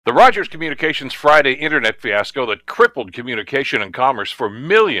The Rogers Communications Friday internet fiasco that crippled communication and commerce for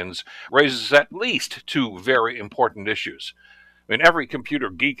millions raises at least two very important issues. I mean, every computer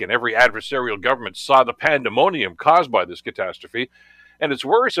geek and every adversarial government saw the pandemonium caused by this catastrophe, and it's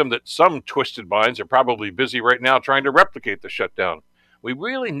worrisome that some twisted minds are probably busy right now trying to replicate the shutdown. We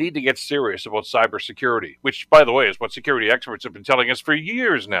really need to get serious about cybersecurity, which, by the way, is what security experts have been telling us for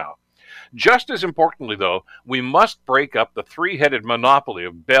years now. Just as importantly, though, we must break up the three headed monopoly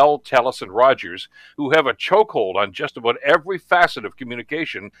of Bell, Telus, and Rogers, who have a chokehold on just about every facet of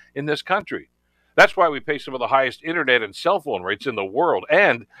communication in this country. That's why we pay some of the highest internet and cell phone rates in the world.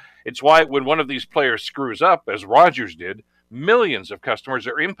 And it's why, when one of these players screws up, as Rogers did, millions of customers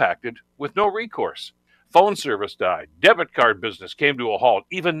are impacted with no recourse. Phone service died, debit card business came to a halt,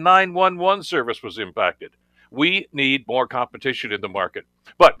 even 911 service was impacted. We need more competition in the market.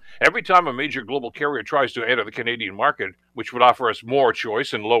 But every time a major global carrier tries to enter the Canadian market, which would offer us more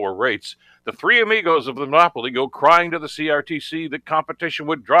choice and lower rates, the three amigos of the monopoly go crying to the CRTC that competition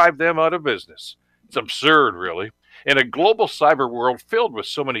would drive them out of business. It's absurd, really. In a global cyber world filled with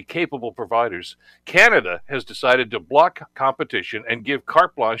so many capable providers, Canada has decided to block competition and give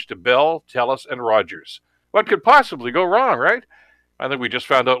carte blanche to Bell, Telus, and Rogers. What could possibly go wrong, right? I think we just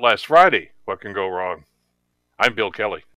found out last Friday what can go wrong. I'm Bill Kelly.